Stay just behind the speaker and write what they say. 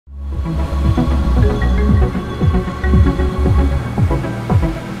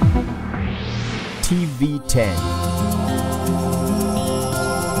TV10.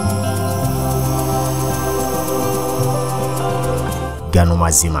 Gano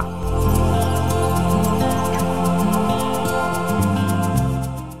Mazima.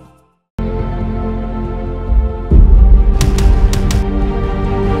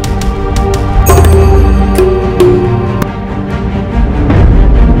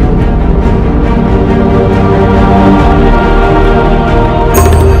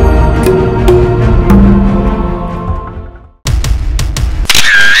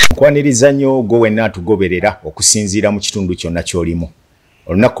 Kwaniriza nnyo gwe wenna tugoberera okusinziira mu kitundu kyonna ky'olimu.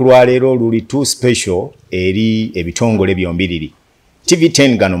 Olunaku lwa leero luli too special eri ebitongole byombiriri.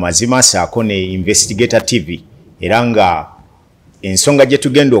 TV10 Gano Mazima saako ne Investigator TV era nga ensonga gye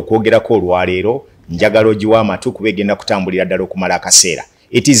tugenda okwogerako olwaleero njagala ogiwa amatu kuba egenda kutambulira ddala okumala akaseera.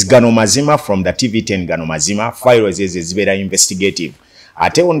 It is Gano Mazima from the TV10 Gano Mazima. Files ezibeera investigative.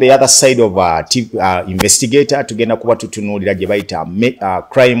 Ate on the other side of investigator tugenda kuba tutunuulira gye bayita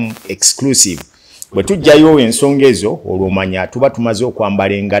crime exclusive. Bwe tujjayo ensonga ezo olwomanya tuba tumaze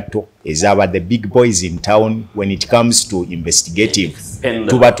okwambala engatto ezaba the big boys in town when it comes to investigative.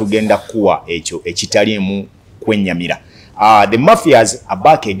 Tuba tugenda kuwa ekyo ekitaliimu kwennyamira. The mafias are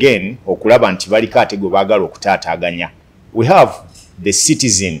back again okulaba nti baliko ate gwe baagala okutaataaganya. We have the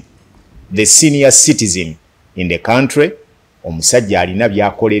citizen, the senior citizen in the country. Omusajja alina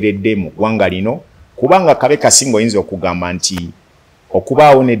byakoleredde mu ggwanga lino kubanga kabe kasinga oyinza okugamba nti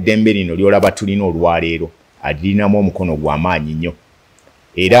okubaawo n'eddembe lino lyolaba tulina olwaleero alinamu omukono gw'amaanyi nnyo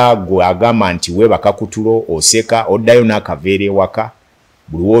era gwe agamba nti weebaka kutulo oseka oddayo n'akaveera ewaka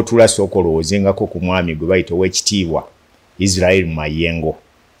buli wootula sooka olowoozengako ku mwami gwe bayita ow'ekitiibwa Israel Mayengo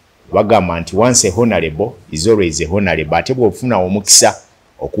bagamba nti once a honorable is always a honorable ate bw'ofuna omukisa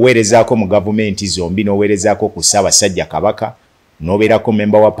okuweerezaako mu gavumenti zombi n'oweerezaako ku Ssaabasajja Kabaka n'obeerako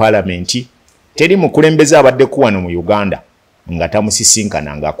memba wa paalamenti teri mukulembeze abadde kuwano mu Uganda nga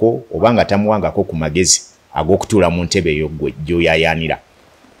tamusisinkanangako oba nga tamuwangako ku magezi ag'okutuula mu ntebe eyo gy'oyaayaanira.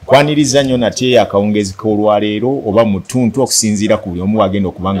 Nkwaniriza nnyo nate akawungezi k'olwaleero oba mu ttuntu okusinziira ku buli omu wagenda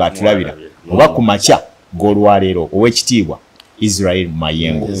okuba nga atulabira oba ku makya g'olwaleero ow'ekitiibwa Israel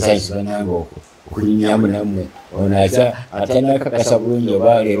Mayengo. Kulinyamu namwe onacha atana kakasa bulungi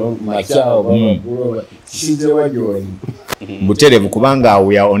oba leero makya oba buloba kisinze wajoni buterevu kubanga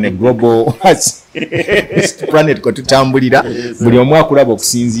we are on a global planet ko tutambulira buli omu akulaba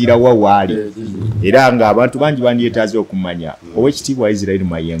okusinziira wawaali era nga abantu bangi bandyetaaze okumanya ow'ekitiibwa Israel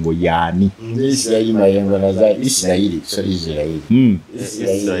Mayengo yaani Israel Mayengo naza Israeli so Israeli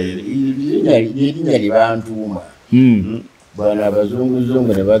erinnya libantuma bwana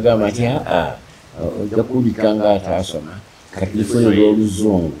abazunguzungu ne bagamba nti ojja kulika nga ataasoma kati lifunira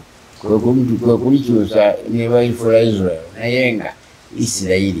oluzungu kwekulikyusa ne bayifula Israel naye nga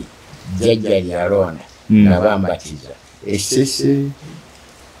Isirayiri jjajja lyalonda nabambatiza esese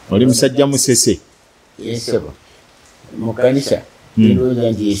oli musajja musese yesebo mu kanisa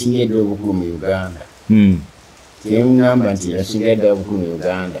ndowooza nti yesingedde obukulu mu Uganda temugamba nti yasingedde obukulu mu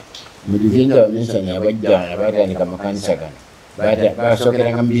Uganda mu divinga bamensani abajjana batandika mu kanisa gano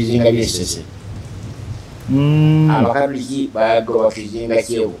basookeranga mu bizinga byesese abakatuliki bagoba kizinga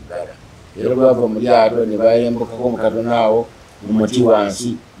kyebugala era bava mu lyato ne bayembukako mu katono awo mu muti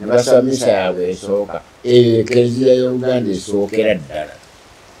wansi ne basaba misa yaabwe esooka eyo ekereziya y'Uganda esookera ddala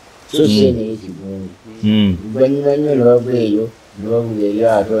so sene ekigungu luvannyuma nnyo ne bava eyo ne bavuga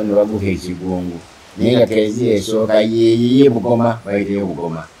eryato ne baguka ekigungu naye nga kereziya esooka yeye Bugoma bayiteyo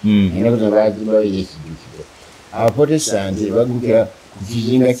Bugoma enaku zino bagibayo ekijjukiro abaprotestanti bagukira ku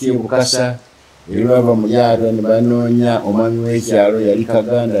kizinga ky'ebukasa eri bava mu lyato ne banoonya omwami w'ekyalo yali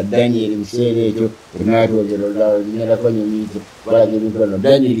Kaganda Daniel museera ekyo enaatwogera olulala linyalako nyumiito balaga emikono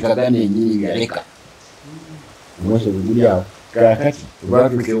Daniel Kaganda ennyini yaleka omwese buguli awo kakati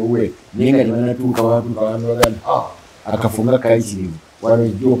olwatuuka ewuwe naye nga tebanatuuka watuuka abantu baganda akafu nga kayitirivu wano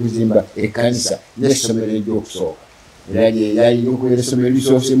ejja okuzimba ekkanisa n'essomero ejja okusooka era yalina okubeera essomero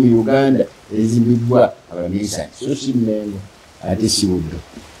lisoose mu Uganda ezimbibwa abaminsani so si Mmengo ate si Buddo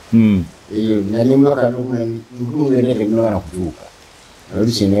nali mwaka n'okumugenda tegunobana kutuuka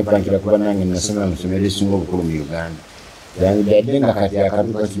olusi nepankira kuba nange nasoma mu ssomero esinga obukulu mu Uganda yandadde nga kati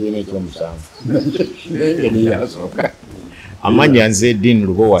akatuuka kibiina ekyomusanvu niyasooka amanya nze Dean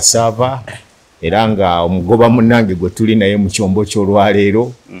Lubowa Saava era nga omugoba munnange gwe tuli naye mu kyombo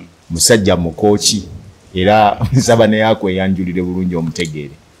ky'olwaleero musajja mukooki era nsaba naye akweyanjulire bulungi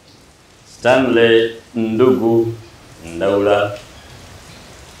omutegeere. Stanley Ndugu Ndaula,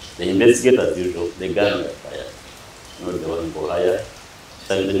 the investigator as usual, the gun fire, not the one for hire.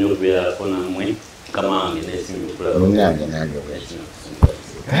 Stanley Ndugu ya kona mwe, kamange nesimbi kula Munange nange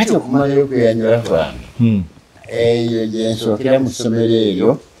kati okumalayo kweyanyula kwange eyo gye nsookera mu ssomero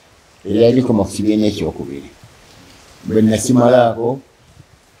eryo eryaliko mu kibiina ekyokubiri bwe nakimalaako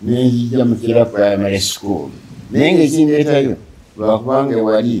nenjija mu Kira primary school naye ng'ekindeetayo lwakubanga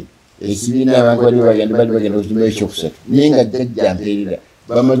wali ekibiina abantu bali bagenda okukimala ekyokusatu naye nga jjajja mpeerera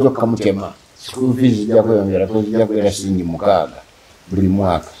bamaze okukamutema school fees zijja kweyongerako zijja kubeera siringi 6 buli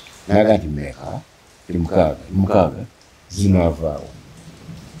mwaka naga nti meeka buli 6 zinaavaawo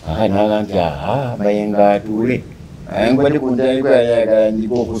naga nti mayenga atuule ngwali ku ntandikwa yali ayagala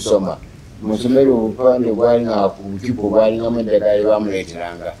njika okusoma mu ssomero obupande bwalinga ku bukiiko bwalingamu eddagala lye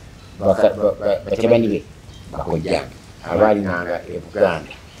bamuleeteranga batabani be bakojjange abaalinganga e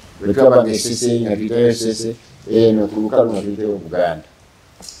Buganda bwe twabanga esese nga tuyitayo esese eno ku lukalu nga tuyitayo Buganda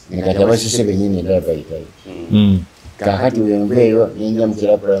nekati abasese bennyini endala bayitayo kaakati wenveeyo ninja mu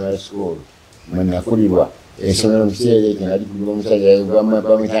Kira primary school mwe nakulirwa essomero mu kiseera ekyo nali kulirwa omusajja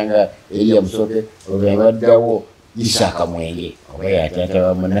bamuyitanga Eriya Musoke olwo yabaddawo Isaaka Mwenge oba yataata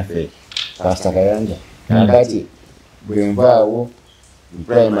wa munnaffe Pastor Kayanja kaakati bwe nvaawo mu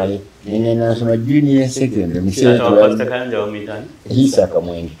primary nengenda nasoma junior secondary mu kiseera ekyo Pastor Kayanja wamuyitani Isaaka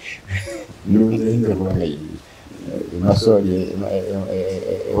Mwenge nunzenga kubanga masole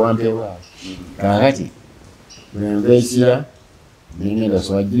ewampewa kaakati bwe nva ekira nengenda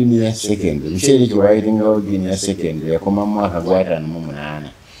nasoma junior secondary mu kiseera ekyo wayitingawo junior secondary yakoma mu mwaka gwa 58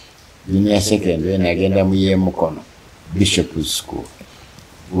 junior secondary nagenda mu Yemukono Bishop School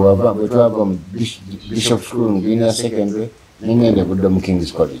bwe twava mu Bishop School mu junior secondary nengenda kudda mu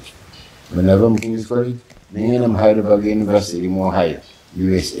King's College bwe nava mu King's College nengenda mu Heidelberg University eri mu Ohio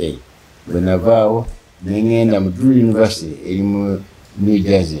USA bwe navaawo nengenda mu Drew University eri mu New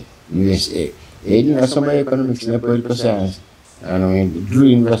Jersey USA eri nasoma economics ne political science Drew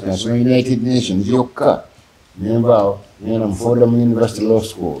University nasoma United Nations yokka nenvaawo nengenda mu Fordham University Law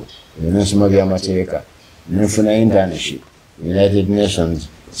School nasoma byamateeka nenfuna internship United Nations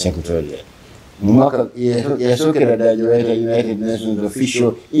Secretariat mu mwaka yasookera ddala gye bayita United Nations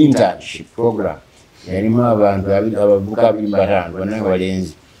Official Internship Program yalimu abantu abavubuka 25 bonna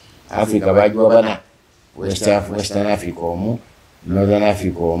balenzi Africa bagiwa bana Western Africa omu Northern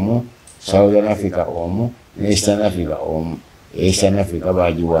Africa omu Southern Africa omu Eastern Africa omu Eastern Africa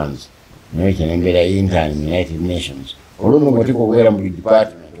bagiwanze naye kyenembeera intern United Nations olumu nga tikubeera mu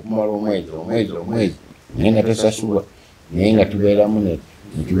department okumala omwezi naye nga tosasulwa naye nga tubeeramu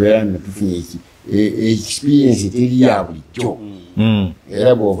netubeera netufunye experience teri ya bulijjo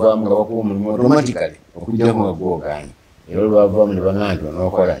era bw'ovaamu nga bakuwa omulimu automatically okujjako nga gwoganye era olwavaamu ne baŋŋamba nti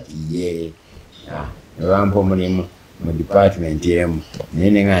onookola tiye ne bampa omulimu mu department emu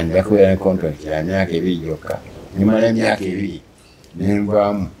naye ne nga nja kubeera ne contract ya myaka 2 gyokka nimala emyaka 2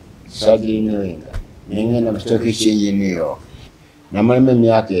 nenvaamu sagirinowinga nengenda mu stock exchange in New York namalamu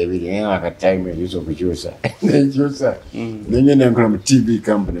emyaka 2 naye nga katime ejusa okukyusa nenkyusa nengenda nkola mu TV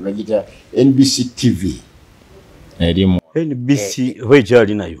company bagita NBC TV erimu NBC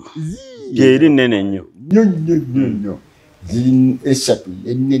hwekyali nayo gyeri nnene nnyo nnyo ziri esatu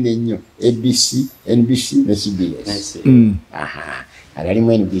ennene nnyo NBC ne CBS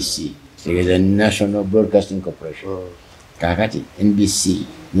agalimu NBC tegeeza National Broadcasting Corporation kaakati NBC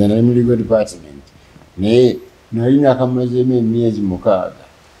nali mu legal department naye nali nakamazeemu emyezi 6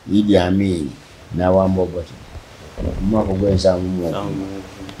 Idi Amin n'awamba Obote mu mwaka gw'ensanvu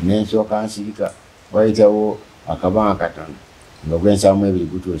nensooka nsirika wayitawo akabanga katono nga gw'ensanvu 2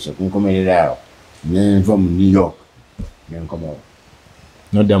 gutuuse kunkomerera awo nenva mu New York nenkomawo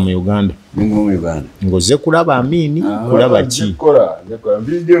nodda mu Uganda nenguma mu Uganda ng'ozze kulaba Amini kulaba ki kola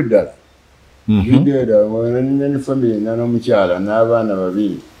video ddala video ddala ne family n'omukyala n'abaana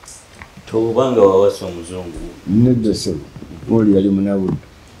 2 tobanga wawasa omuzungu nedda sebo oli yali munabuddu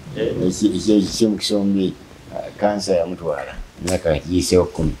ekyemu kisombi kansa yamutwala myaka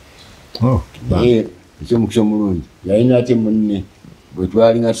giyiseewo 10 ekyomukisa omulungi yalina ate munne bwe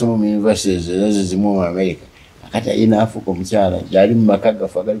twalinga tusoma mu universities ezo zimu mu America akati alina afuuka omukyala yali mu maka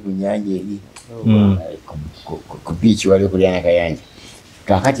gaffe agali ku nnyanja eri ku beach wali okulya nakayanja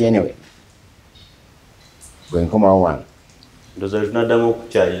kakati anyway bwe nkomawo wange ndoza tunaddamu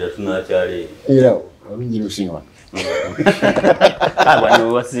okukyalira tunakyali era olungi lusinga wano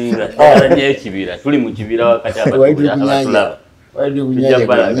wasinga era nyo ekibira tuli mu kibira wakati abatulaba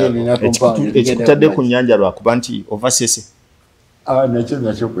ekikutadde ku nnyanja lwakuba nti ovasese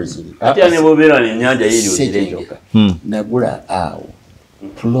nakyo kwekiri atya ne bwobeera n'ennyanja yiri ogireejoka nagula awo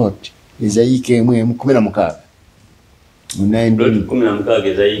plot ezayiika emu 16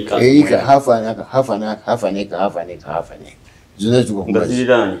 eika hafaneka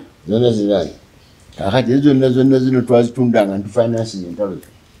zonna ziriraanye kakati zonna zino twazitundanga ntufinancing entalo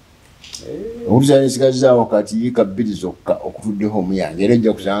okutusa nesikazizawo kati kabiri zokka okutuddeho omuyange era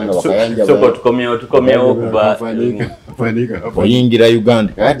ojja kusanga bakayanja tukomyewo okuba oyingira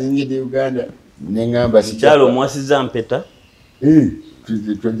Uganda kati nyingidde Uganda neŋŋamba sikyalo omuwasiza mpeta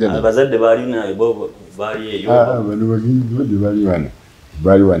abazadde baali nawe bo baali eyo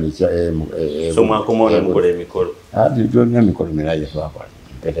bali wano so mwakomawo mukola emikolo ati tolina mikolo mirala twakola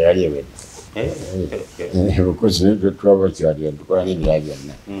mpeta yali ewedde because twaba kyali tukola n'ebirala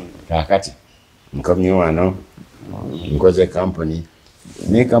byonna kakati nkomye wano nkoze company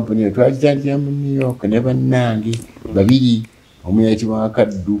ne company eyo twagitandikira mu New York ne bannange babiri omu yayitibwa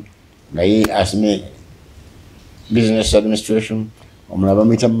Kaddu naye asime business administration omulala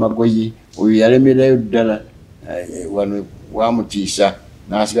bamuyita mu Magoye oyo yalemerayo ddala wano wamutiisa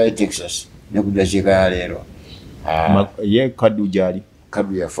n'asigala Texas ne kudda kiika ya leero ye Kaddu gyali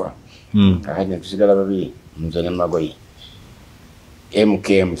Kaddu yafa kakati netusigala babiri nze ne Magoye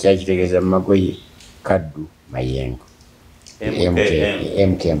MKM kyakitegeeza mu Magoye Kaddu Mayengo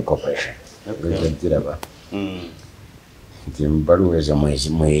MKM Corporation giraba nti mbaluweza mwezi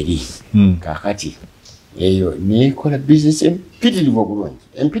mweri kakati eyo nekola business empitirivu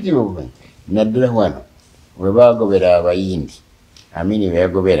obulungi naddala wano webagobera abayindi amini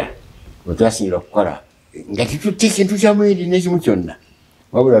beyagobera wetwasinira okukola nga titutte ekintu kya mweri n'ekimu kyonna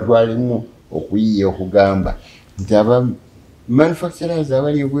wabula twalimu okuyiya okugamba nti aba manufacturers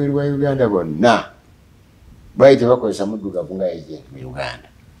abali ebweru wa Uganda bonna baali tebakozesa muddugavu nga agent mu Uganda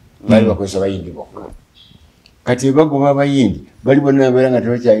baali bakozesa bayindi bokka kati ebagoba abayindi bali bonna nabeera nga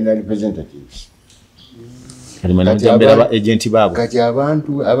tebakyalina representatives kati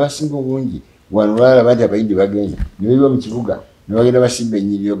abantu abasinga obungi wano balaba nti abayindi bagenze nebiba mu kibuga nebagenda basimba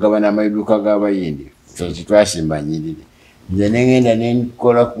enyiriro gabana amaduuka g'abayindi twetwasimba nyiriri nze nengenda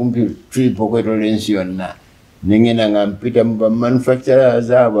nenkola kumpi trip okwetola ensi yonna nengenda nga mpita mu bamanufacturers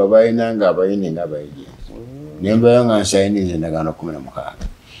abo abalina nga abayindi nga abayindi nembayo nga nsayinize endagaano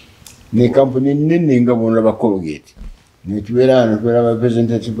 16 ne kampuni nnene nga bona ba Colgate netubeera wano tubeera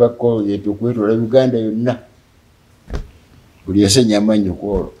abarepresentative ba Colgate okwetola Uganda yonna buli yasenya amanyi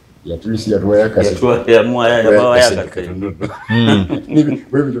okwolwo yatulisira twayakasijja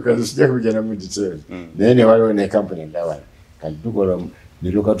mu details naye ne waliwo ne kampuni endawala kati tukola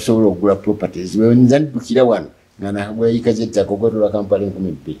netuka tusobola okugula properties wenza ndukira wano nga nabweyika zettaka okwetola kampala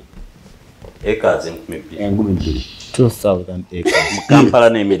 12,000 acres 2,000 acres mu Kampala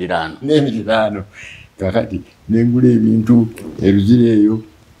n'emiriraano kakati nengula ebintu eruzira eyo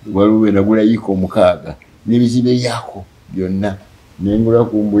waliwo nagula yiika 6 n'ebizimbe byako byonna nengula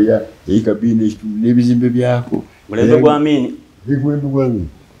kumbuya eyika 2 n'ebizimbe byako mulembe gwa Amini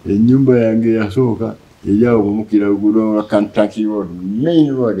ennyumba yange yasooka eryawo mumukira luguudo lwa Kentucky Road main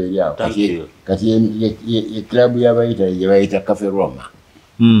road eryawo kati eklabu y'abayita yebayita Cafe Roma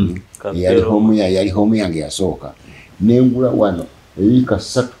yali home yange yasooka nengula wano eyika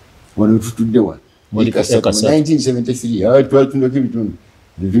 3 wano tutudde wano 1973 twatundako ebitundu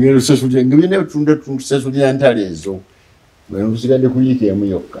netugenda tusasulira nga byonna bitunda tusasulira ntale ezo bano tusigadde kuyiika emu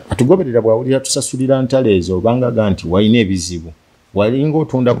yokka atugoberera bwawulira tusasulira ntale ezo obangaga nti walina ebizibu walinga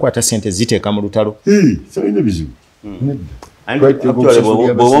otunda kwata sente ziteeka mu lutalo salina ebizibu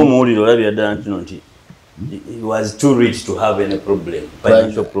bw'oba omuwulire olabira ddala nti he was too rich to have any problem,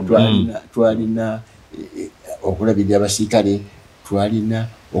 financial problem. Twalina okulabirira abasirikale, twalina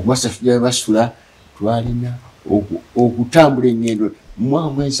okubasasulira basula, twalina okutambula engendo mu mwaka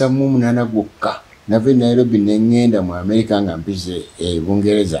 1998 gwokka nave Nairobi nengenda mu America nga mpise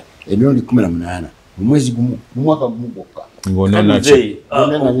Bungereza emirundi 18 mu mwezi gumu mu mwaka gumu gwokka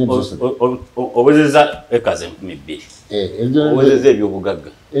obwezeza ekaze 2,000 obwezeza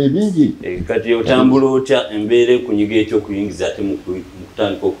ebyobugagga bingi kati otambula otya embeere kunyiga ekyokuyingiza ate mu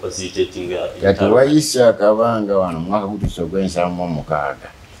kutandika okufacilitatinga kati wayisa akabanga wano mwaka gutuso gw'ensamu omukaaga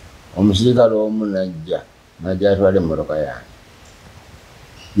omusirikale omu najja atwala emmotoka yange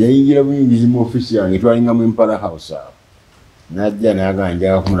yayingira buyingizi mu ofisi yange twalinga mu Impala House awo najja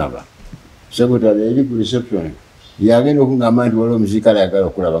naganja okulaba secretary eri ku reception yagenda okungamba nti waliwo omusirikale ayagala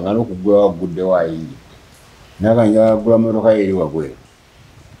okulaba nga n'okugula wagudde waayingi naganja agula motoka eri wagweru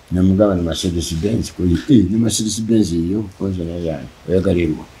namugamba ni Mercedes Benz kuli ni Mercedes Benz eyo koze naye yange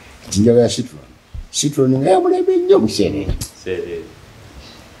oyagarirwa tinjagala Citroen nga yamulembe nnyo museere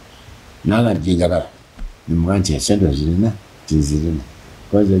naga njagala nimugamba esente zirina tizirina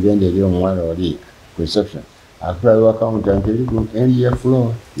koze genda eri omuwala oli ku reception akulayo accountant eri ku India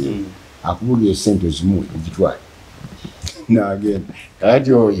floor akubulira esente zimu egitwala nagenda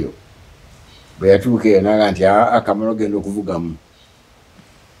kati oyo bwe yatuuka eyo naga nti akamala ogenda okuvugamu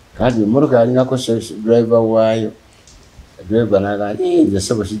kati emotoka yalingako driver waayo driver n'agamba nze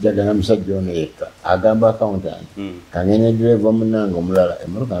sebo sijjagana musajja ono yekka agamba accountant kangene driver munange omulala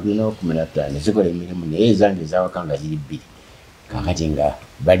emotoka alina 15 zikola emirimu naye ezange ezawaka ziri 2 kakati nga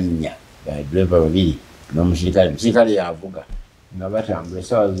balinnya driver babiri n'omusirikale yavuga nga batambula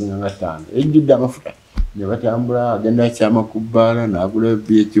essaawa zina nga 5 ejjudde amafuta ne batambula agenda kyama ku bbaala n'agula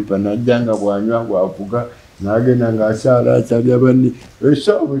ekyapa n'ajja nga bwanywa bwavuga n'agenda ng'akyala akyalya banne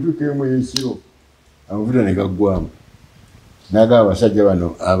essaawa bwetukeemu ekiro amafuta ne gaggwamu n'agamba abasajja bano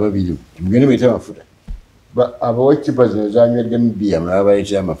ababiri mugende muyite amafuta abawa ekyapa zino zanyweddemu bbiya mulaba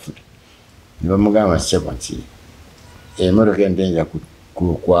baleetera amafuta ne bamugamba sebo nti emmotoka entenja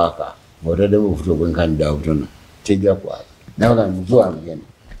kwaka ng'otaddemu obufuta obwenkanidde butono tejja kwaka nabagamba muzuwa mugende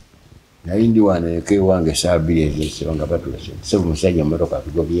nali ndi wano eka ewange essaawa 2 ez'ekiro nga batuuse sebo musajja emmotoka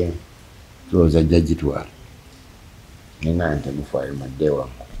atugobyeemu tulowooza ajja gitwala nenga ntemufaayo madde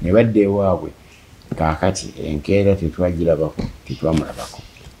ewange ne badde ewaabwe kaakati enkeera tetwagirabako tetwamulabako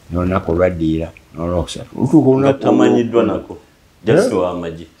n'olunaku olwaddiira n'olwokusatu tamanyiddwa nako jasi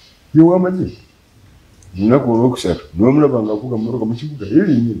w'amagi yewamagi olunaku olwokusatu n'omulaba nga avuga mmotoka mu kibuga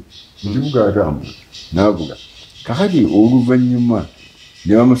erinyini mu kibuga atambula n'avuga kakati oluvannyuma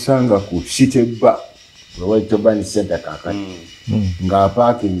ne bamusanga ku sitebba wewaitobani center kakati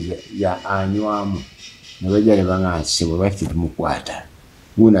ng'apaakinze ya anywamu ne bajja ne baŋansi bwe bafite tumukwata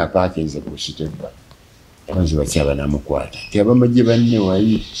uno apaakinze ku sitebba kwanza bakyaba namukwata tiabamagye banne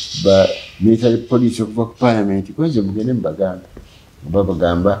wali ba military police okuva ku parliament kwanza mugende mubagamba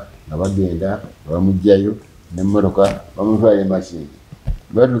babagamba nga bagenda bamugjayo nemmotoka bamutwala Makindi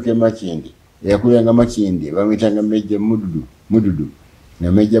batuuka Makindi eyakuliranga Makindi bamuyitanga Meja Mududu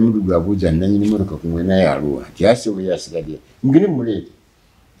na Meja Mududu abuuza nannyini mmotoka ku mwena yaluwa nti asiwe yasigadde mugende muleete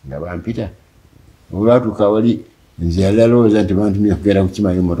nga bampita olwatuuka wali nze yalowooza nti bantumye kugenda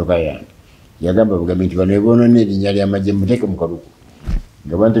kukimanyi mmotoka yange yagamba bugambi nti bano eboonona erinnya ly'amagye muteeke mu kaduku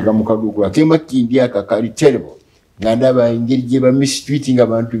nga banteeka mu kaduku akemakindi aka kali terrible nga ndaba engeri gye bamistreating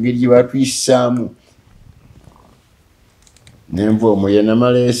abantu engeri gye batuyisaamu nenva omwoyo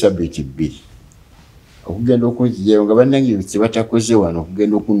namalayo sabbiiti 2 okugenda okunzijayo nga bannange kye batakoze wano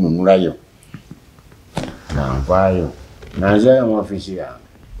okugenda okunnunulayo nga nvaayo nanzaayo mu ofiisi yange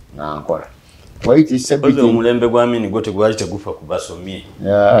nga nkola waite sabbiiti omulembe gwa mini gwo tegwali tegufa ku basomye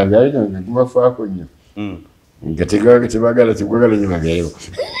gali gubafaako nnyo nga tebagala nnyo bagerewo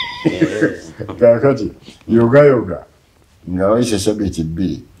kakati yogayoga nga waise sabbiiti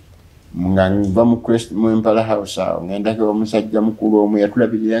 2 nga nva mu Impala House awo ngendako omusajja mukulu omu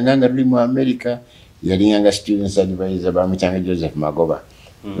yatulabiriranga nga tuli mu America yalinganga students advisor bamuyitanga Joseph Magoba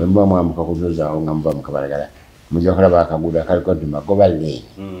bwemuba mwamuka kutuuza awo nga muba mukabalagala mujja kulaba akaguudo akaliko nti Magoba Lane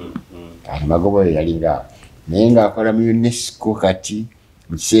kati Magoba oyo yalinga naye ng'akola mu UNESCO kati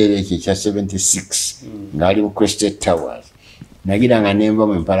mu kiseera ekyo ekya 76 ng'ali mu Crested Towers nagira nga nenva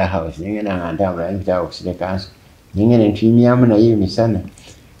mu Impala House nengenda nga ntambula mpitawo okusire kanso nengenda ntuyimyamu naye emisana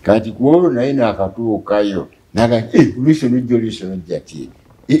kati kuolwo naye naakatuukayo naga oluiso nojja ti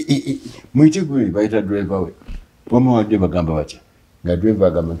muyite gwe bayita driver we bamawadde bagamba batya nga driver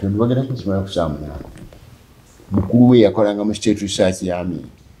agamba nti bagenda kukimanya ku saa 8 mukulu we yakolanga mu state research yami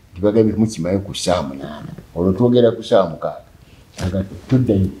tibagambye mukimayo ku saa 8 olwo twogera ku saa 6 aga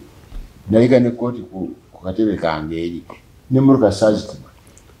tuddayo naleka ne kooti ku katebe kange eri nemmotoka saazitima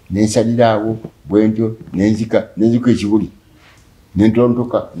nensaliraawo bwentyo nenzika ekibuli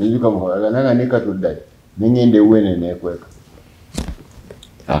nentontoka nenzika mukolaganaga nekatuddayo nengenda ewene nekweka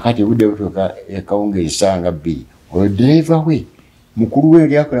akati budde butuuka ekawungeezi saa nga 2 olwo driver we mukulu we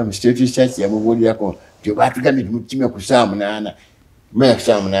yali akola mu state research yamubuulirako nti batugambye timukimya ku saa 8 maya ku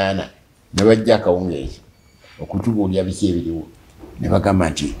saa 8 ne bajja akawungeezi okutubuulira biki ebiriwo ne bagamba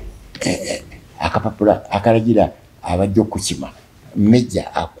nti akapapula akalagira abajja okukima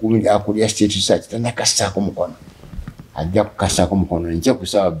Meja akulya state research tanakassaako mukono ajja kukassaako mukono nkya ku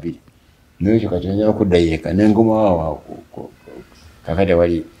saa 2 nekyo kati onyala okuddayo eka nenkomawo kakati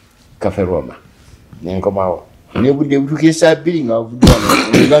wali Cafe Roma nenkomawo nebudde butuuka saa 2 nga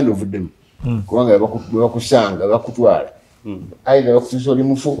Uganda ovuddemu kubanga bakusanga bakutwala aidha bakutuusa oli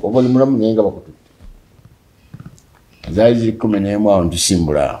mufu oba oli mulamu naye nga bakututte zaali ziri 11 awo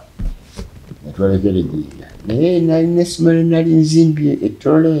ntusimbula awo netwalekera ejjinja naye nalina essomero nali nzimbye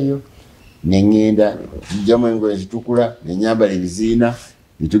ettoola eyo nengenda njjamu engoye zitukula nenyambala ebiziina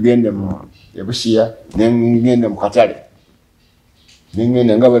netugenda mu ebusiya nengenda mu katale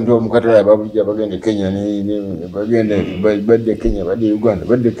nengenda nga abantu omukatale ababujja bagenda Kenya bagenda badde Kenya badde Uganda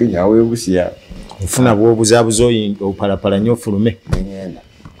badde Kenya awo ebusiya ofuna bwobuzaabuza opalapala nnyo ofulume nengenda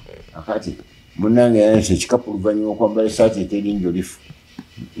akati munange yanse ekikapu oluvannyuma okwambala esaati eteri njolifu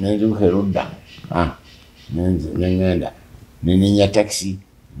nenzuka erudda nengenda neninya taxi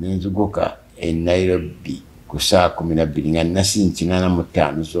nenzuguka e Nairobi ku saa 12 nga nasinkinana mu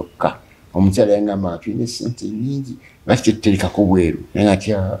 5 zokka. Omukyala yangamba tulina sente nyingi lwaki tuterikako bweru naye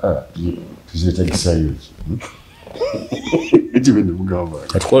ati tuzeetagisayo ekibende mugamba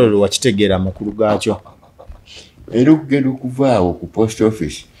katukolole wakitegeera amakulu gaakyo era okugenda okuvaawo ku post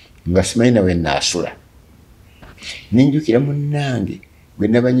office nga simanyi nawe naasula nenjukira munnange gwe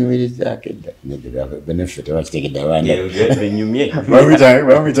nabanyumirizzaako edda beneffe tebakitegedde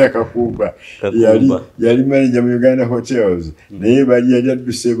bamwita Kakumba yali manager mu Uganda Hotels naye bali yali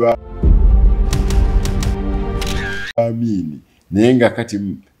adduse Amini naye nga kati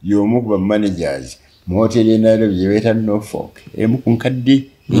y'omu ku bamanagers mu hoteli Nairobi gye beeta Norfolk emu ku nkadde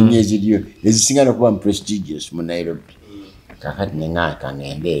ennya eziriyo ezisinga n'okuba mu prestigious mu Nairobi. Kakati neŋŋanka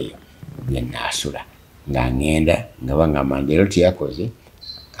ngende eyo bye naasula nga ngenda nga bangamba leero teyakoze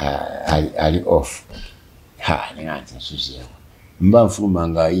ali off neŋŋanti nsuzeewo mba nfuluma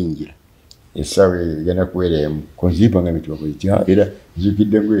ng'ayingira essaawa eyo egenda kuwera emu konzipa nga mitwakozi era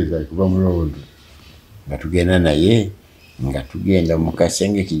nzukidde ngoye zange kuva mu lowondo nga tugenda naye nga tugenda mu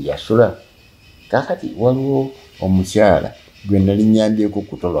kasenge kijasula. Kakati waliwo omukyala gwe nali nnyambyeko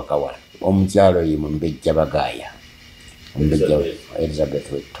kutolwa kawala omukyala oyo Mumbejja Bagaaya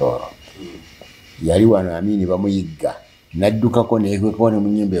Elizabeth Wetoro yali wano Amini bamuyigga naddukako neekwekako ne mu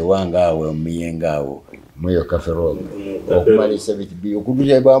nnyumba ewange awo omuyenga awo mweyo kaferoga okumala esabiti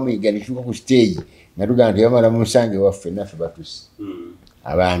okutuusa bamuyigga netuuka ku stage nga tugamba nti bamala musange waffe naffe batusi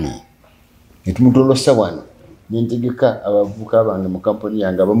abaami netumutolosa wano nentegeka abavubuka bange mu kampuni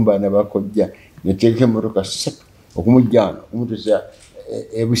yange abamu baana bakojja netegeka emmotoka 3 okumujjano okumutuusa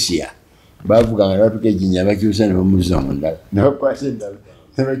ebusiya bavuganga nebatuuka ejinya bakyusa ne bamuzza mu ndala nebakwasa endala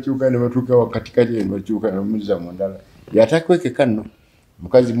nebakyuka ne batuuka wakatikati ne bakyuka ne bamuzza mu ndala yatakwekeka nno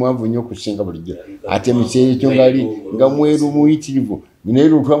mukazi mwanvu nnyo okusinga bulijjo ate mukiseera ekyo ngaali nga mweru muyitirivu naye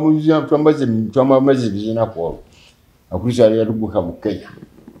twamaze bizinaku olwo akutuusa ali yatuguka mu Kenya.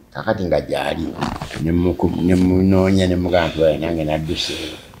 Kakati nga gyali nemunoonya nemugaa nti waye nange nadduse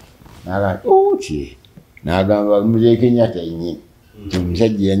nagamba oti nagamba Muzee Kenyatta yennyini nti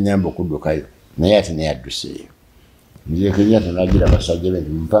omusajja yanyamba okuddukayo naye ate neyadduseeyo. Muzee Kenyatta nagira abasajja be nti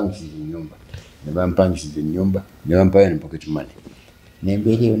mumpangisize ennyumba ne bampangisiza ennyumba ne bampayo ne pocket money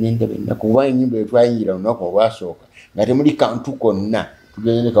nembeera eyo nendaba ennaku kuba ennyumba eyo twayingira olunaku olwasooka nga temuli kantu konna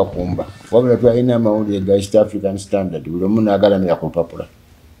tugende ne Kakumba wabula twalina amawulire ga East African Standard buli omu n'agalamira ku lupapula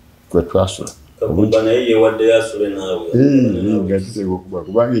kwe twasula. Kakumba naye yewadde yasule naawe nga tuteeka okuba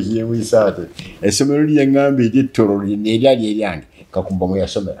kubanga ekiyemuyisa ate essomero lyeŋŋamba ery'ettoro neryali eryange Kakumba mwe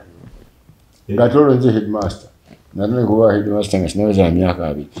yasomera nga tolo nze headmaster natone kuba headmaster nga sinaweza na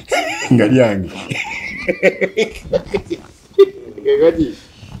myaka 2 nga lyange kakati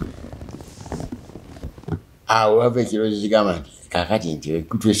awo wava ekirozi kigamba nti kakati nti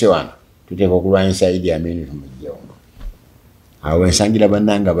kutwese wano tuteeka okulwanyisa Idi Amin tumujjawo. Awo ensangira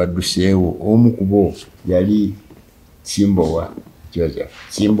bannanga badduseewo omu ku bo yali Kimbowa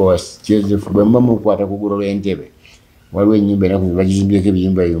Joseph bwe mba mukwata ku ggulo lw'entebe waliwo ennyumba enaku bagizimbyeko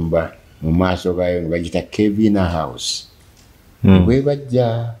ebiyumbayumba mu maaso gayo bagita Kevin House bwe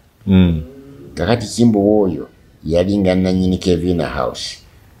bajja kakati Kimbowa oyo yali nga nannyini Kevin House.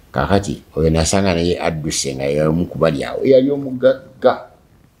 Kakati oyo nasanga naye adduse nga y'omu ku bali awo yali omugagga.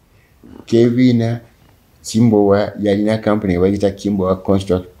 Kevin Kimbowa yalina company bayita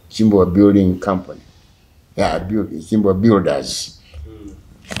Kimbowa Building Company Kimbowa Builders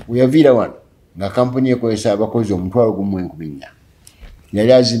weyaviira wano nga company ekozesa abakozi 1,400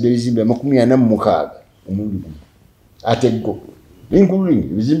 yali azimba ebizimbe 46 omulundi gumu ate go including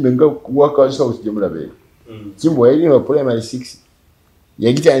ebizimbe nga Workers House gye mulabeera. Kimbowa yalina primary 6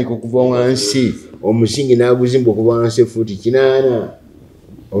 yagitandika okuva wansi omusingi n'aguzimba okuva wansi fuuti 8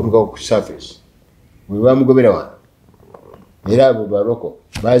 otuuka ku surface we bamugobera wano era abo baroko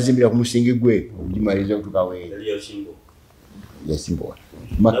bazimbira ku musingi gwe ogimaliza okutuuka weeri yasimbowa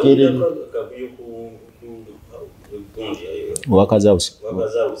Makerere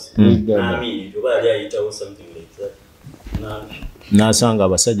nasanga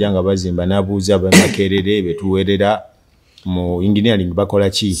abasajja nga bazimba nabuuza Makerere betuwerera mu engineering bakola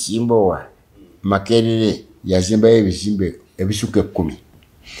ki. Kimbowa Makerere yazimbayo ebizimbe ebisuka 10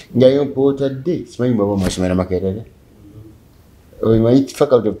 nga yompotadde simanyi baba mwasomera Makerere oyimanyi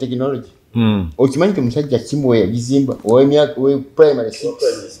Faculty of Technology okimanyi ti musajja Kimbowa yagizimba we primary 6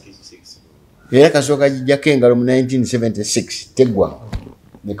 era kasooka gijjako engalo mu 1976 teggwa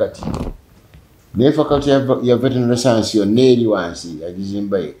ne kati naye Faculty ya Veterinary Science yonna eri wansi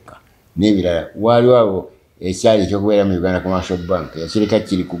yagizimba yekka n'ebirala waliwo abo ekyali ekyokubeera mu Uganda Commercial Bank yakireka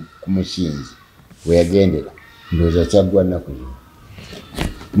kiri ku musinzi we yagendera ndowooza kyaggwa nnaku zino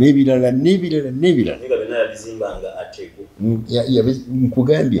n'ebirala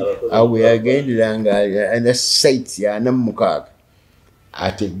nkugambye awo yagenderanga ana sites ya 46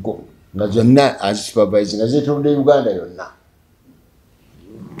 Atego nga zonna azisupervise nga zeetolodde Uganda yonna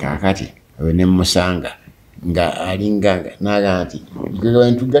kaakati we ne musanga nga alinganga naga nti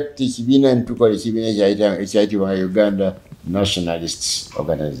ntugatte ekibiina ntukola ekibiina ekyayitibwa Uganda Nationalists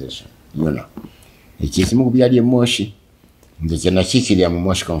Organization ekyo ekimu ku byali emoshi nze kyenakikirya mu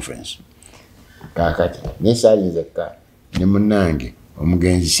Moshi Conference kaakati naye saalinzekka ne munnange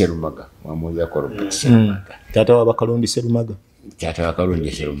omugenzi Serumaga wamuuza Robert Serumaga taata wa Bakalundi Serumaga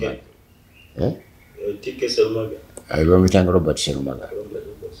Tike Serumaga bamuyitanga Robert Serumaga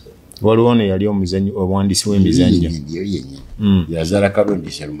waliwo ne yali omuzanyi obuwandiisi w'emizannyo yennyini yazaala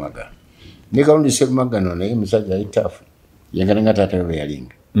Kalundi Serumaga ne Kalundi Serumaga no naye musajja yali taafu yengana nga taata we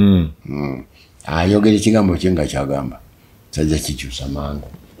yalinga ayogera ekigambo kye nga kyagamba sajja kikyusa mangu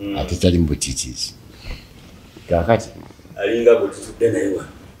ate kyali mu butiitiizi kaakati alinga bututudde naye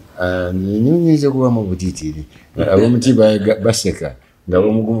nyinza kuba mu butiitiiri ab'omuti baseka nga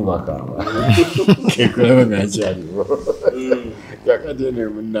b'omugumu bakamba kekulaba ngaakyaliwo kakati eno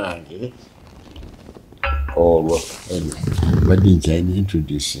munnange olwo badde nkyalina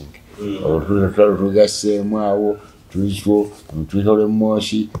introducing olwo tugasseemu awo tuitwo olukiiko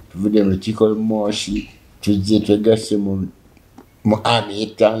lw'Emmoshi tuvudde mu lukiiko lw'Emmoshi tujje twegasse mu army ye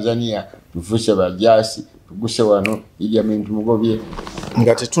Tanzania tufuuse bajaasi tuguse wano Idi Amin tumugobye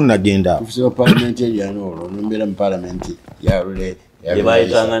nga tetunnagenda tufuse parliament eriyano olwo nombeera mu parliament yalule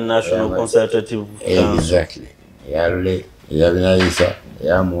yebayitanga National Consultative exactly yalule eyabinayisa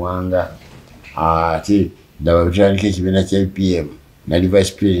eyamuwanga ate ndaba bitandika ekibiina kya UPM nali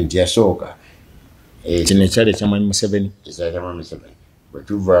vice president yasooka kino ekyali ekyamwami Museveni bwe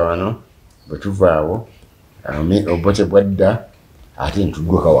tuva awo obote bwadda ate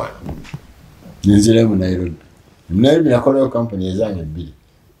ntudduka wano nenzirayo mu Nairobi nakolayo kampuni ezange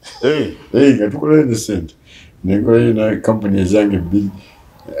 2 nga tukolayo ne sente nekolayo na kampuni ezange 2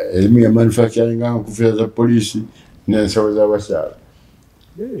 erimu ya manufacturing nga nkufira za poliisi n'ensawo z'abakyala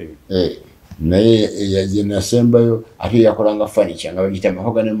naye yenasembayo ate yakolanga furniture nga bagiyita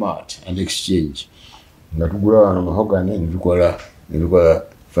Mahogany Mart and Exchange nga tugula wano mahogany netukola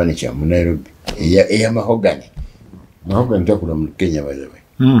furniture mu Nairobi eya mahogany takula mu Kenya bazawe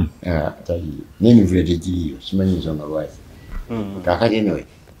n'emivule tegiriyo simanyi nsonga lwaki kaakati anyway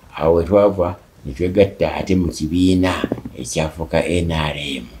awo wetwava netwegatta ate mu kibiina ekyafuuka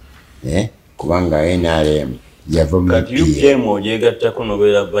NRM kubanga NRM yava mu UPM ogyegattako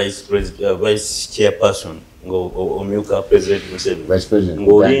nobeera vice chairperson ng'omyuka president Museveni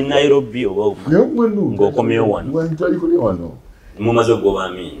ng'oli Nairobi oba ng'okomyewo wano mumaze okugoba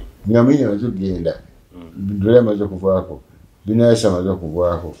Amini ng'Amini amaze okugenda Dole amaze okuvaako Binayisa amaze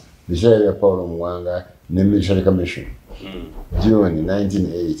okuvaako biseera bya Paulo Muwanga ne Military Commission June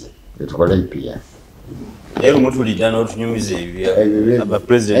 1980 etukola IPA naye mutulidda n'otunyumiza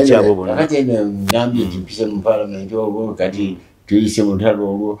abapresident abo bonna kati eno ngambye tupise mu parliament olwo kati tuyise mu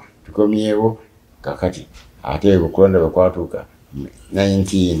lutalo olwo tukomyewo kakati ate okulonda bakwatuuka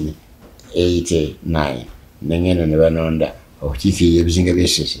 1989 nengenda ne banonda okukiikirira ebizinga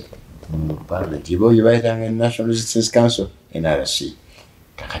by'essese mu parliament ibo bye bayitanga National Resistance Council NRC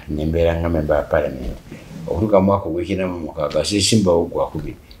kakati nembeera nga member wa parliament okutuuka mu mwaka ogw'ekinamu sisimbawo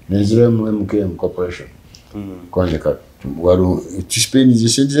gwakubiri nenzirayo mu MKM Corporation koneka waliwo tusipendiza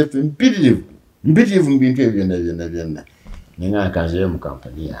esente zaffe mpitirivu mu bintu ebyo byonna nenga kanzeyo mu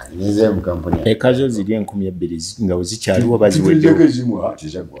kampani yange nenzeyo mu kampani yange ekazo ziri 2,000 nga zikyaliwo baziweddewo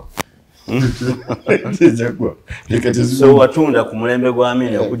tezagwa so watunda ku mulembe gwa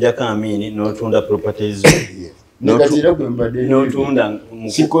Amini okujjako Amini n'otunda properties n'otunda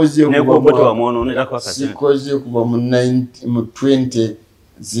nekwobote wamwononerako akasente sikoze kuva mu 2006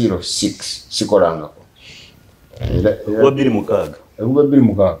 sikolangako kuba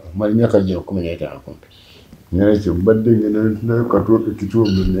 26 mali myaka 15 kumpi nekyo mbadde ngenda katoto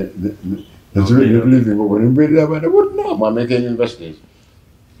kitundu living over nembeerera abaana bonna mu American universities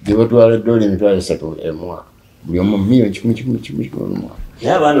gebatwala $3 emwaka buli omu million 10 omwaka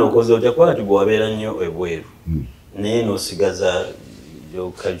naye abaana okoze ojja kwatibwa wabeera nnyo ebweru naye n'osigaza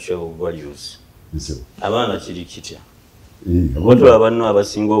your cultural values abaana kiri kitya obatula banno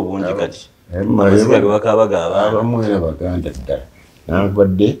abasinga obungi kati amaziga ge bakabagaba abamu era baganda ddala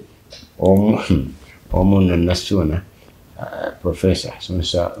nankwadde omu nasuna professor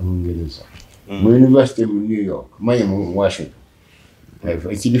asomesa Lungereza mu university mu New York maye mu Washington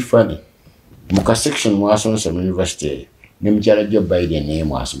ekiri funny muka section mwasomesa mu university ne mukyala Joe Biden naye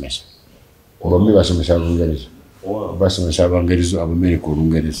mwasomesa bombi basomesa Olungereza basomesa Abangereza Abamerika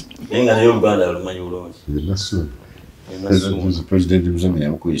Olungereza nenga naye Uganda alumanyi bulungi President Museveni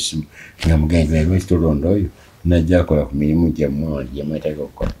yamukwesimu nga mugenge lwe Toronto oyo najja akola ku mirimu gyamwetaaga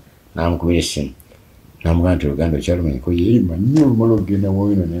okukola namukubira essimu namugamba nti Uganda okyalumanyi ko yeeyima nnyo olumala okugenda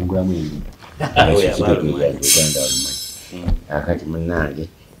woino nengulamu ebintu Uganda alumanyi akati munnange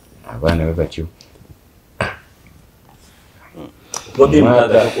abaana be batyo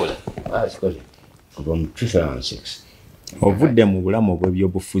kuva mu 2006 ovudde mu bulamu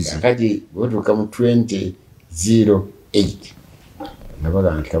obw'ebyobufuzi akati bwotuuka mu 2008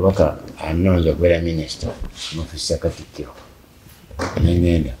 nabaga nti kabaka anonza okubeera minisita mu ofisi ya Katikkiro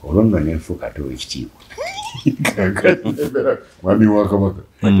nengenda olwonna nenfuuka ate ow'ekitiibwa mwami wa kabaka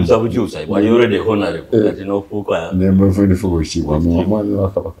nemufuuka ekitiibwa mwami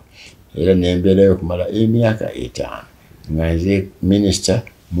wa kabaka era nembeerayo okumala emyaka 5 nga nze minisita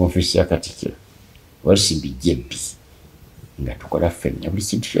mu ofisi ya Katikkiro walisibijjebbi nga tukola ffenna buli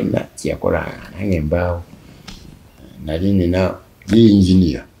kintu kyonna kyeyakolanga nange mbaawo nali nina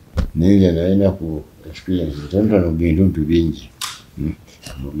engineer naye nalina ku experience ntonotono bintu bingi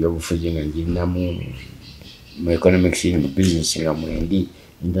mu byobufuzi nga njirinamu mu economics mu business nga mwendi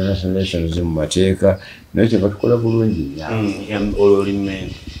international relations mu mateeka naye kyebatukola bulungi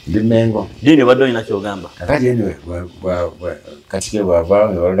limengo dini badde olina kyogamba kakati eno Katikkiro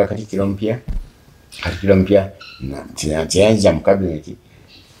bwavaawo ne balonda Katikkiro mpya tiyanza mu kabineti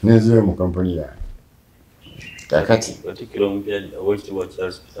nezire mu kampuni yange kakati Oweekitiibwa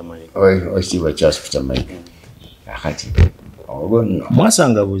Charles Peter Mayiga kakati olwo nno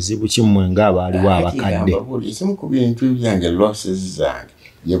mwasanga buzibu ki mmwe ng'abaaliwo abakadde ekimu ku bintu byange losses zange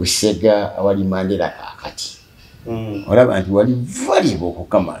ye Busega awali Mandela kakati olaba nti wali valuable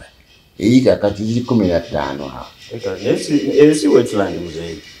okukamala eyi kakati ziri 15 awo esi wetland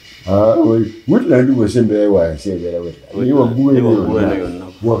muzeeyi wetland bwesemberayo wansi ebeera wetland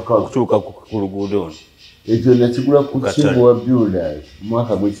kutuuka ku luguudo ono ekyo nakigula ku Kivu wa Builders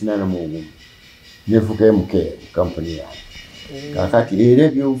mwaka gw'81 nefuuka MK kampuni yange kakati era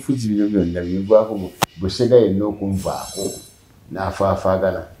ebyobufuzi bino byonna bivaako Busega yenna okunvaako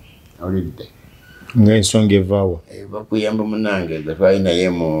n'afaafaagana olidde ng'ensonga evaawo bakuyamba munange gwe twali naye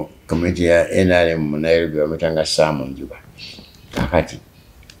mu community ya NRM mu Nairobi bamuyitanga Sam Njuba kakati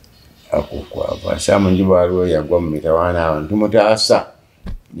akukwava Sam Njuba waliwo yagwa mu mitawaana awo ntumutaasa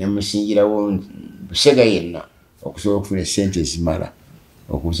nemusingirawo Busega yenna okusobola okufuna essente ezimala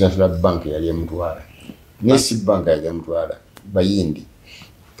okusasula banka yali emutwala nesi banka yali emutwala bayindi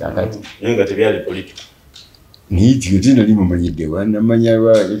kakati nenga tebyali political niityo tinali mumanyidde wanamanya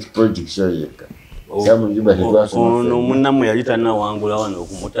lwaki politics oyeka Sam Njuba tetwasoma ono munnamu yali tannawangula wano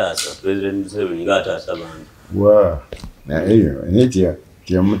okumutaasa President Museveni ng'ataasa bantu naye netya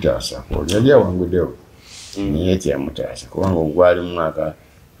tyamutaasa yali awanguddewo naye tyamutaasa kubanga ogwali mu mwaka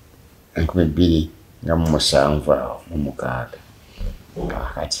 2007 awo mu 6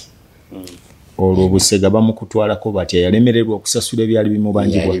 kakati olwo Busega bamukutwalako batya yalemererwa okusasula ebyali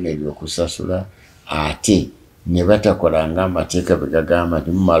bimubangibwa yalemererwa okusasula ate ne batakolanga amateeka bwe gagamba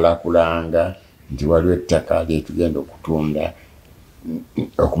nti mumala kulanga nti waliwo ettaka lyetugenda okutunda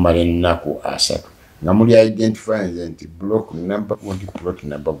okumala ennaku 3 nga muli identify nti block number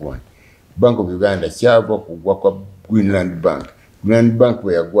 1 Bank of Uganda kyava kugwa kwa Greenland Bank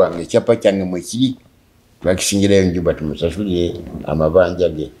bwe yagwa ng'ekyapa kyange mwe kiri twakisingirayo Njuba tumusasulire amabanja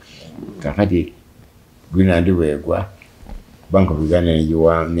ge kakati Greenland bwe yagwa Bank of Uganda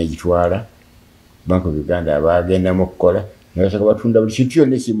negitwala Bank of Uganda abagendamu okukola nabasoka batunda buli kintu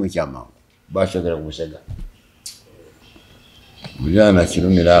kyonna ekimu ekyamangu basokera ku Busega buyana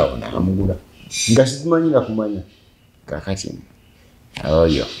kirumira awo namugula nga situmanyira kumanya kakati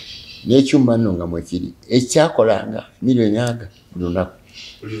oyo n'ekyuma nno nga mwekiri ekyakolanga miliyoni aga buli lunaku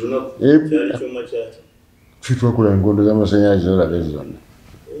kitwakola enkondo z'amasannyalaze zolaba ezo zonna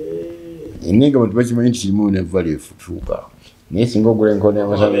enenga bantu bakimanyi nti kirimu ne value efutuuka naye singa ogula enkondo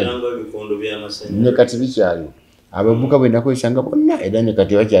y'amasannyalaze ne kati bikyaliwo abavubuka bwe nakozesanga bonna era ne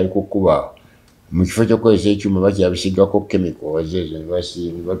kati bakyali ku kkubaawo mu kifo ky'okukozesa ekyuma bakyabisigako chemicals ezo ne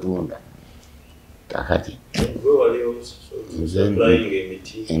batunda kakati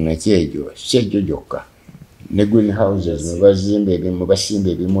ekyejo gyokka ne greenhouses mubasimba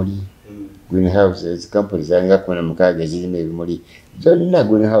ebimuli greenhouses companies zanga 16 ezirima ebimuli zonna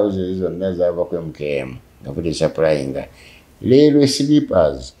greenhouses zonna zaava ku MKM nga kuli supplyinga leero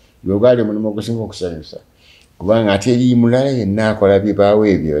slippers lwogwali mulimu okusinga okusanyusa kubanga ate eri mulala yenna akola bibaawo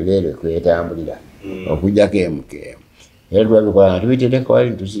ebyo leero kwetambulira okugjako MKM era twabikola tubitereko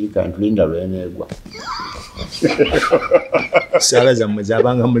wali tusirika ntulinda lweneegwa sala zammwe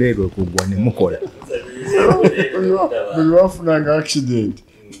zabanga muleerwe kugwa ne mukola bwe bafunanga accident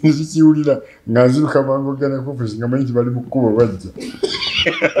nzikiwulira nga nziruka mangu gana kofisi nga manyi bali mu kkubo bajja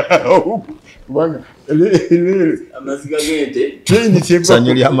kubanga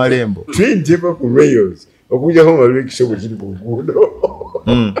sanyu lya malembo train teva ku rails okujjako nga lwekise bwe kiri ku luguudo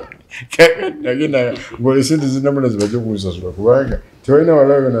nagenda ng'ole sente zinamuna zibajja kunsasula kubanga tebalina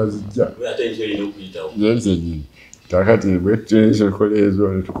walawe nazijja kakati bwetukola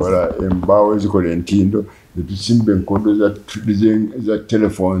ezo netukola embaawo ezikola entindo netusimba enkondo za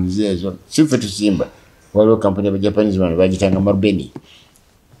telephones ezo sife tusimba waliwo kampuni abajapanese bano bagitanga marubeni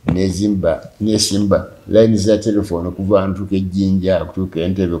nesimba line za telefone okuva ntuuka ejjinja kutuuka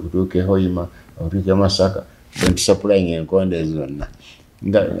entebe kutuuka hoima okutuuka masaka netusapulainga enkondo ezo zonna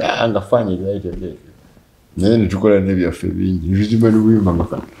nga fanya lwaitebyo naye netukola nebyaffe bingi netuzimba nobuyumba nga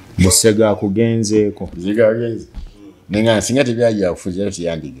fanya musega akugenzeeko zigagenze nenga singa tebyaja kufuza era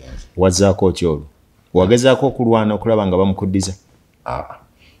teyandigenze wazaako ki olwo wagezaako okulwana okulaba nga bamukuddiza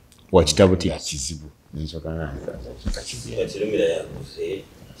wakitabu ti kizibu nensoka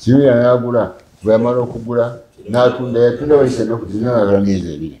kirumira yagula bweyamala okugula natunda yatunda waisenakutinaagala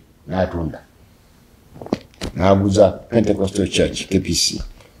myezi ebiri natunda naguza Pentecostal Church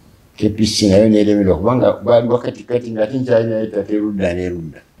KPC nayo neremerwa kubanga bali wakatikati nga tinkyalina etaterudda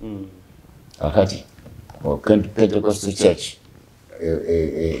nerudda akati Pentecostal Church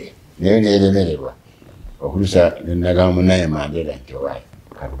nayo neremererwa okulusa nagamba naye Mandela nti owaayi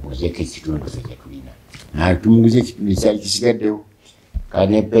katuguzeko ekitundu ffe kyetulina natumuguza ekitundu ekyali kisigaddewo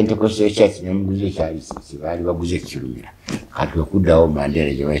kati ne Pentecostal Church nemuguza ekyali baali baguza ekirumira kati okuddawo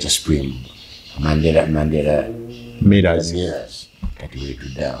Mandela gye bayita Supreme Mandela Mirrors kati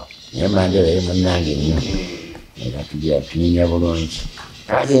wetuddawo naye Mandela ye munnange nnyo era tunyumya bulungi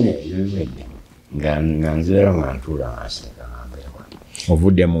kati eno ebiwedde nga nzirayo nga ntuula nganseka ngambeewa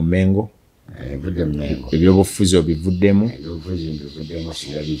ovudde mu Mengo vudde mu Mengo ebyobufuzi obivuddemu ebyobufuzi mbivuddemu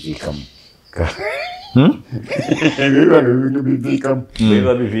singa biviikamu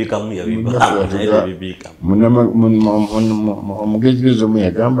omugezigezi omu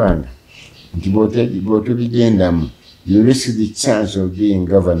yagambanga nti bw'otobigendamu you risk the chance of being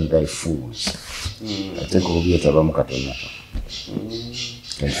governed by fools ateeka okubyetabamu katono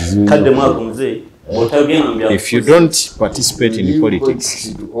if you don't participate in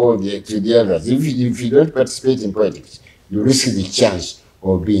politics if you don't participate in politics you risk the chance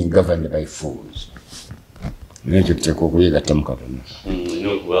of being governed by fools nekyo tuteeka okuyegattamu katono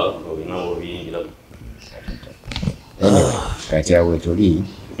anyway kati awe tuli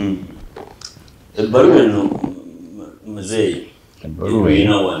ebbaluwa eno muzeeyi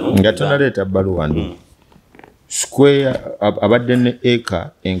nga tonaleeta bbaluwa ndu square abadde ne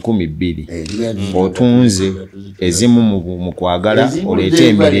eka 2,000 otunze ezimu mu kwagala oleete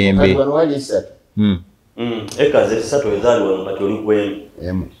emirembe eka ze 3 ezaaliwa nga toli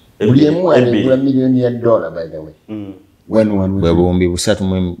kwemu buli emu aligula $1,000,000 by the way bwe buwumbi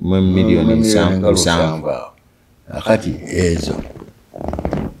 3,7,000,000 akati ezo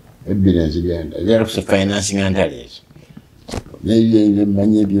ebbiri ezigenda ezera kusa financing antali ezo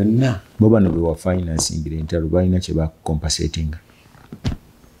nebimanye byonna bo bano bwe wa financing entalo balina kye bakompensatinga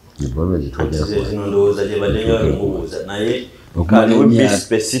ndowooza gye badde nyo babimubuuza naye okwala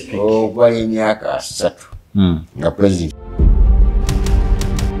emyaka 3 nga president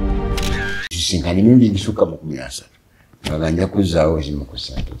kisinkana emirundi egisukka mu 13 baganja kuzzaawo ezimu ku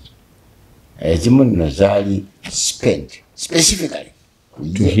ssente ezimu nno zaali spent specifically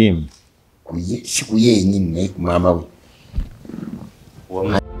to him si kuye yenyini naye ku maama we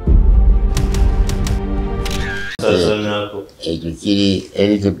ekyo kiri a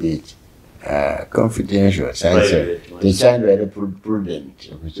little bit confidential tekyandibadde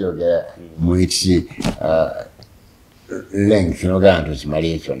prudent okukyogera mu its length nogaa nti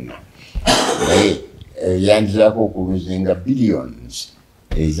okimaleyo kyonna naye yandizaako okuluzinga billions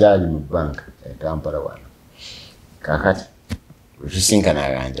ezaali mu banka ekampala wano kakati wetusinkana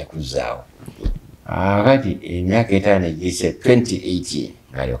aganja kuzzaawo akati emyaka 5 egiyise 2018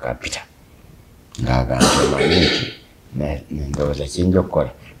 ngaalyoka apita ng'aganja omanyi nti ndowooza kiyinza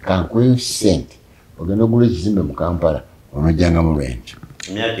okukola kankuweyo sente ogenda ogula ekizimbe mu Kampala onojjanga mu lwenti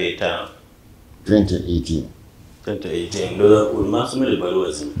emyaka 5 2018 ndowooza kumasomero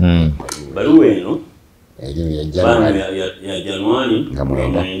ebbaluwa zino bbaluwa eno ya Januari nga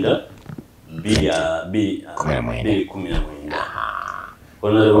 9 2019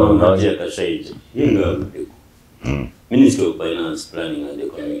 honorable Matia Kasaija yinga Ministry of Finance, Planning and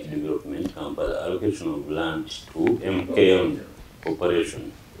Economic Development, Kampala, allocation of land to MKM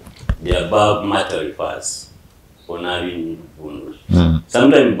Corporation. The above matter refers on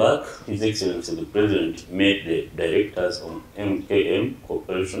sometime back, His Excellency the President met the directors of MKM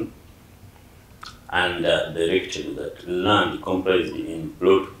Corporation and directed that land comprised in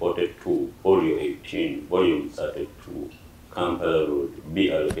Plot 42, Folio 18, Volume 32, Kampala Road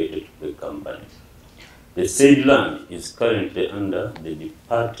be allocated to the company. The said land is currently under the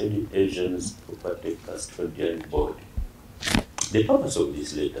departed Asians Property Custodian Board. The purpose of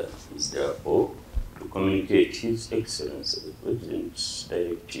this letter is therefore to communicate His Excellency the President's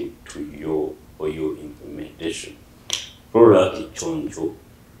directive to you for your implementation. Prolaki Chonjo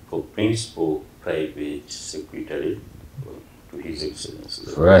for Principal Private Secretary to His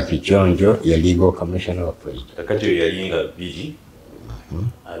Excellency. Prolaki Chonjo, your legal commissioner of President. Akati yalinga biji.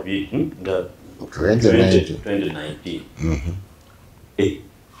 2019.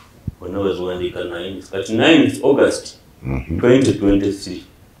 When I was one at 9th August 2023.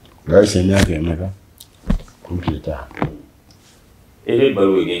 That's in that computer.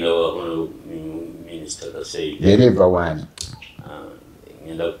 Everybody again, our Minister Kasaija. Everyone.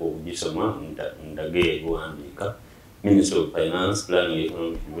 And for this month, in the gay one, Minister of Finance, Planning and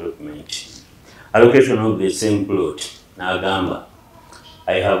Economic Development. Allocation of the same plot, Nagamba.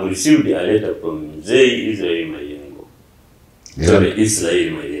 I have received a letter from Israel Mayengo.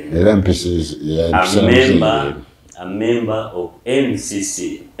 Israel Mayengo. A member of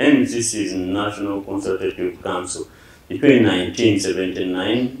NCC. NCC is National Consultative Council between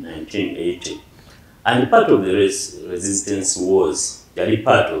 1979 and 1980. And part of the resistance was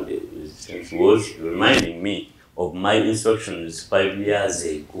reminding me of my instructions 5 years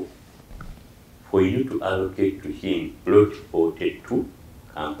ago for you to allocate to him Plot 42,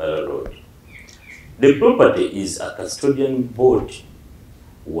 Kampala Road. The property is a custodian board,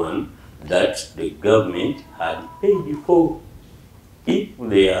 one that the government had paid for. If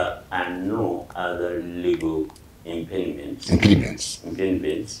there are no other legal impediments,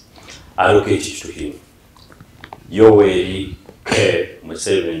 allocated to him. Yoweri K.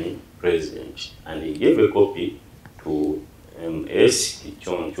 Museveni, President, and he gave a copy to MS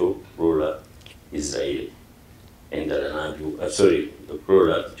Kichoncho, ruler Israel. And the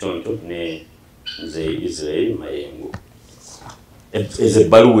ruler Kichoncho, ne Israel Mayengo. Is a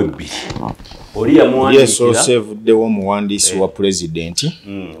baluwebi. Yes, so saved the omuwandiisi wa president.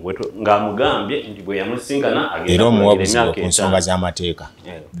 Ng'amugambye nti bwe yamusisinkana era omuwabuzi ku nsonga z'amateeka.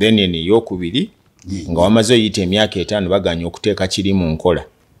 Then eyokubiri nga wamaze oyita emyaka 5 baganya okuteeka kiri mu nkola.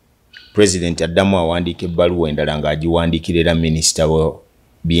 President addamu awandiika ebbaluwa endala ng'agiwandiikira minisita wa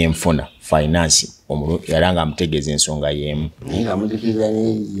byenfuna finance yali nga amutegeeza ensonga y'emu.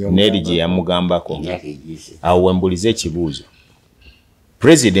 Neri gye yamugambako. Awo wembulize ekibuuzo.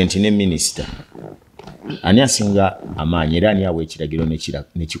 President ne Minister ani asinga amaanyi era ani awa ekiragiro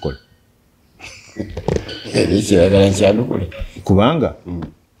nekikola? Kubanga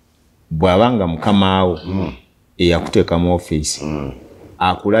bw'abanga mukama wo eyakuteeka mu office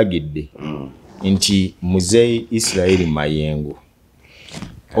akulagidde nti Muzeeyi Israel Mayengo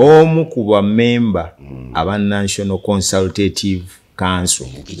omu ku bammemba aba National Consultative Council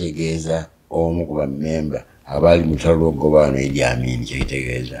kitegeeza omu ku bammemba abali mutalo ogobano edyamini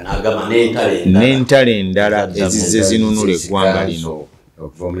kitegeeza n'entale endala ezizze zinunula eggwanga lino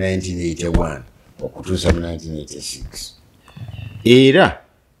from 1981 okutuusa 1986 era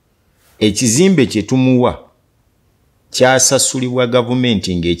ekizimbe kye tumuwa kyasasulibwa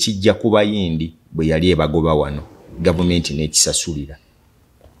gavumenti ng'ekijja ku bayindi bwe yali ebagoba wano gavumenti n'ekisasulira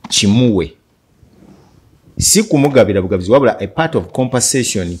kimuwe si kumugabira bugabizi wabula a part of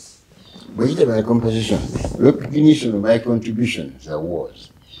compensation. But you my compensation, recognition of my contributions there was.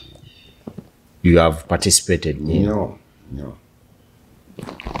 You have participated in? No.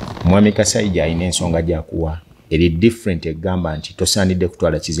 Mwami Kasaija alina ensonga gy'akuwa eri different egamba nti tosaanidde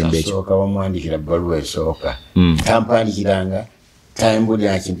kutwala kizimbe ekyo. Asooka wamwandikira bbaluwa esooka. Tampandikiranga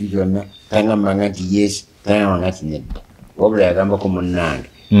tayambulira kintu kyonna tangambanga nti yes tangambanga nti nedda. Wabula yagambako munnange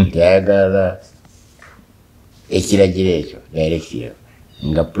tayagala ekiragiro ekyo directive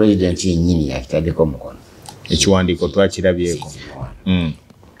nga president yennyini yakitaddeko omukono. Ekiwandiiko twakirabyeko.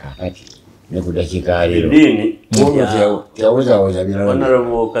 Kakati ne ku dakiika leero teyawuzaawoza birala.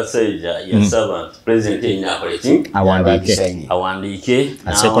 Honorable Kasaija yasaba president yennyini akole ki? Awandiike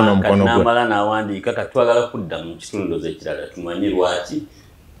n'amala n'awandiika kati twagala kudda mu kitundu ekirala tumanye lwaki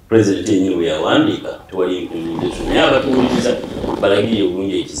president yennyini bwe yawandiika tewali implementation. Naye abatuwuliriza balagirire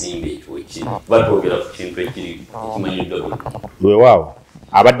bulungi ekizimbe ekyo ekiri batwogera ku kintu ekiri ekimanyiddwa. Weewaawo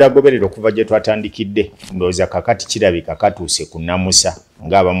abadde agoberera okuva gye twatandikidde ndowooza kakati kirabika katuuse ku nnamusa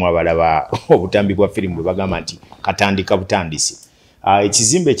ng'abamu abalaba obutambi bwa firimu bwe bagamba nti katandika butandisi.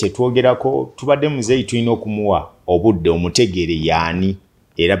 Ekizimbe kye twogerako tubadde muzeeyi tulina okumuwa obudde omutegeere yaani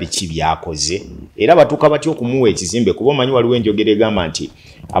era biki byakoze era batuuka batya okumuwa ekizimbe kuba omanyi waliwo enjogera egamba nti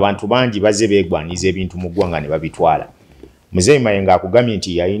abantu bangi bazze beegwaniza ebintu mu ggwanga ne babitwala. Muzeeyi Mayenga akugambye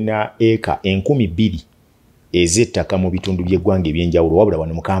nti yalina eka 2,000 ez'ettaka mu bitundu by'eggwanga ebyenjawulo wabula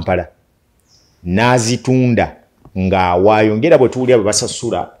wano mu Kampala n'azitunda ng'awaayo ngera bwe tuwulira bwe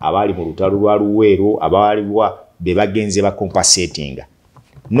basasula abaali mu lutalo lwa Luweero abaaliwa be bagenze bakompasetinga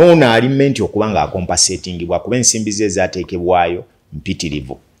n'ono alimenti okuba ng'akompasetingibwa kuba ensimbi ze zaateekebwayo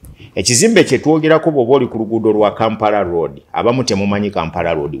mpitirivu. Ekizimbe kye twogerako bw'oba oli ku luguudo lwa Kampala Road abamu temumanyi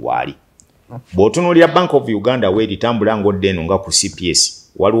Kampala Road waali. Bw'otunuulira Bank of Uganda weeritambula ng'odda eno nga ku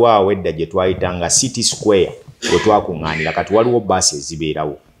CPS waliwo awo edda gye twayitanga City Square we twakuŋŋaanira kati waliwo bbaasi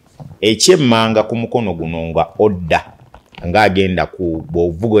ezibeerawo. Ekyemmanga ku mukono guno nga odda ng'agenda ku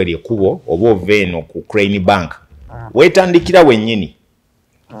bw'ovuga ekkubo oba ova eno ku Crane Bank weetandikira wennyini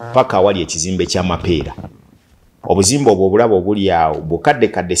paka awali ekizimbe ky'amapeera. Obuzimbe obwo obulaba obuli awo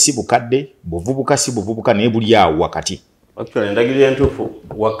bukaddekadde si bukadde buvubuka si buvubuka naye buli awo wakati. Actually endagiriro entuufu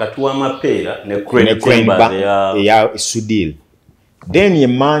wakati w'amapeera ne Crane Bank eya Sudil. Then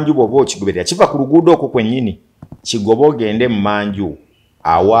emmanju bw'oba okigoberera kiva ku luguudo okwo kwennyini kigoba ogende emmanju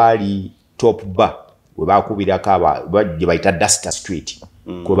awaali Top Bar we baakubirako gye bayita Duster Street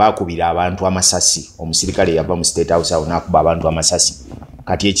kwe baakubira abantu amasasi omusirikale yava mu State House awo n'akuba abantu amasasi.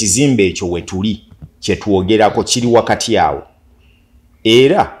 Kati ekizimbe ekyo we tuli kye twogerako kiri wakati awo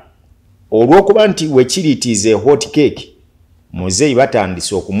era olw'okuba nti we kiritiize hot cake muzeeyi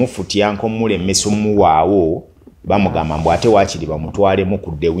batandise okumufutya nkomulemmesa omuwaawo bamugamba mbu ate waakiri bamutwalemu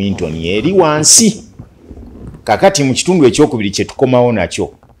ku De Winton eri wansi. Kakati mu kitundu ekyokubiri kye tukomawo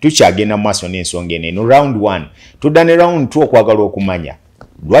nakyo tukyagenda mu maaso n'ensonga eno round 1 tudda ne round 2 okwagala okumanya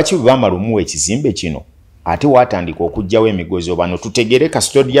lwaki bwe baamala omuwa ekizimbe kino ate waatandika okugjawo emigozo bano tutegere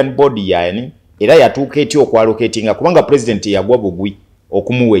custodian board yaani era yatuuka ety okwaloketinga kubanga president yagwa bugwi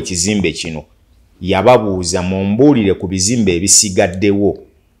okumuwa ekizimbe kino yababuuza mumbuulire ku bizimbe ebisigaddewo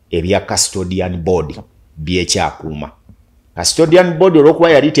ebya custodian board byekyakuuma. Custodian board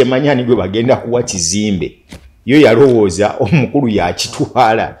olw'okuba yali temanyani gwe bagenda kuwa kizimbe yo yalowooza omukulu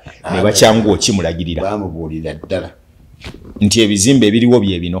yakitwala ne bakyangu okimulagirira bamubuulira ddala nti ebizimbe ebiriwo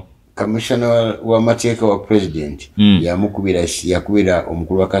bye bino. Commissioner wa Matia wa president yakubira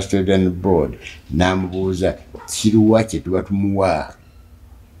omukulu wa custodian board n'amubuuza kiruwa kye tuba tumuwa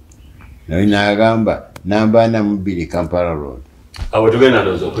naye n'agamba namba 2 Kampala Road. Awo tugenda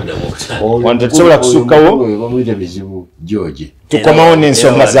ndozo okudda mu kutanda. Wanda tusobola kusukkawo bamuyita bizibu George. Tukomawo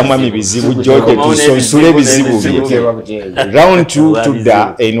n'ensonga za mwami bizibu George tusonsule ebizibu bye. Round 2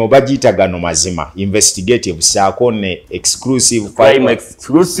 tudda eno bagiyita Gano Mazima investigative saako ne exclusive crime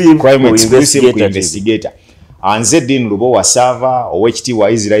exclusive investigator. Anze Dean Lubowa Saava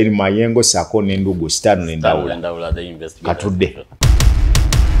owekitiibwa Israel Mayengo saako n'endugu Stano n'endawula. Katudde.